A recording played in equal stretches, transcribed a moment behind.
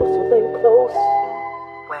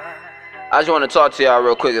I just want to talk to y'all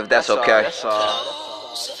real quick if that's okay.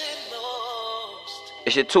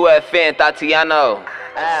 It's your 2F fan, Tatiano.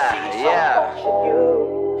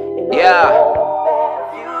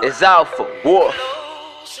 Yeah. It's Alpha, Wolf.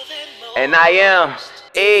 And I am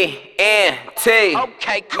E-N-T.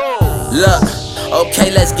 Okay, cool. Look,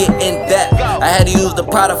 okay, let's get in depth. I had to use the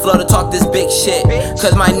Prod.By flow to talk this big shit,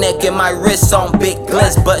 cause my neck and my wrists on big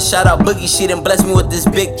glitz. But shout out Boogie, she done blessed me with this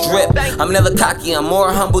big drip. I'm never cocky, I'm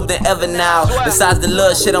more humble than ever now. Besides the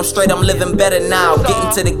little shit, I'm straight, I'm living better now.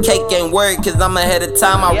 Getting to the cake ain't worried, cause I'm ahead of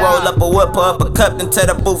time. I roll up a whip, up a cup, and tear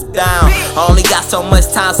the booth down. I only got so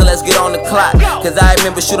much time, so let's get on the clock. Cause I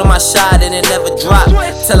remember shooting my shot and it never dropped.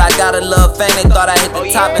 Till I got a little fame, they thought I hit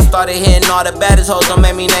the top. And started hitting all the baddest hoes, don't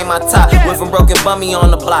make me name my top. Went from broken bummy on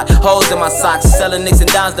the block, hoes in my socks, selling nicks and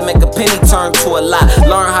dimes to make a penny turn to a lot.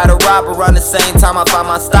 Learn how to rob around the same time I find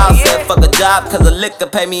my style. Said fuck a job, cause the liquor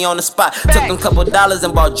pay me on the spot. Took them couple dollars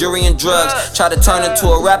and bought jewelry and drugs. Tried to turn into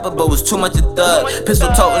a rapper, but was too much a thug. Pistol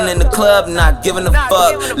toting in the club, not giving a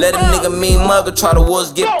fuck. Let a nigga mean mug or try the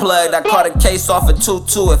wolves get plugged. I caught a case off of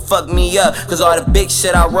 2-2, it fucked me up. Cause all the big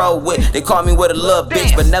shit I roll with, they call me with a little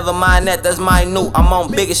bitch. But never mind that, that's minute, I'm on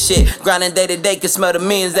bigger shit. Grinding day to day, can smell the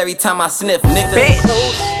millions every time I sniff, nigga.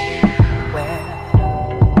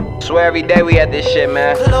 Swear every day we at this shit,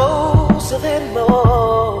 man. Closer than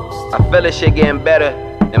most. I feel this shit getting better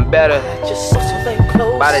and better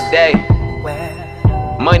by the day.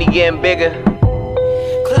 Money getting bigger,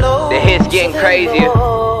 the hits getting crazier,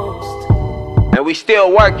 and we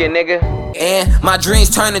still working, nigga. And my dreams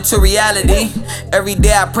turn into reality. Every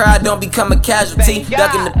day I pray I don't become a casualty.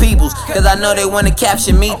 Ducking the peoples, cause I know they wanna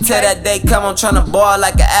capture me. Till that day come, I'm tryna ball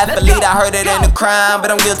like an athlete. I heard it ain't a crime,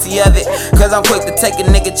 but I'm guilty of it. Cause I'm quick to take a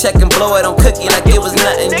nigga check and blow it on cookie like it was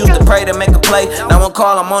nothing. Used to pray to make a play, now one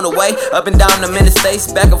call, I'm on the way. Up and down the states,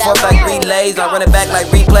 back and forth like relays. I run it back like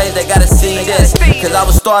replays, they gotta see this. Cause I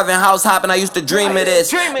was starving, house hopping, I used to dream of this.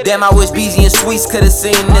 Damn, I wish Beezy and Sweets could've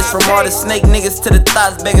seen this. From all the snake niggas to the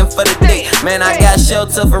thoughts begging for the dick. Man, I got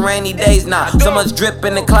shelter for rainy days now. So much drip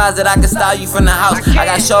in the closet, I can style you from the house. I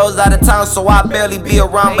got shows out of town, so I barely be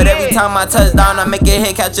around. But every time I touch down, I make a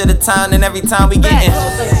hit, capture the town. And every time we gettin',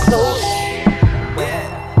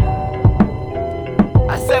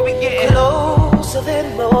 I said we getting closer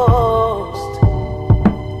than most.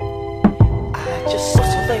 I just saw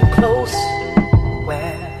something close.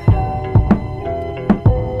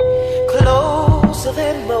 Closer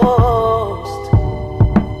than most.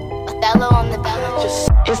 Othello on the bellow.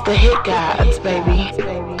 It's the hit gods, baby.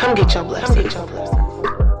 Come get your blessings.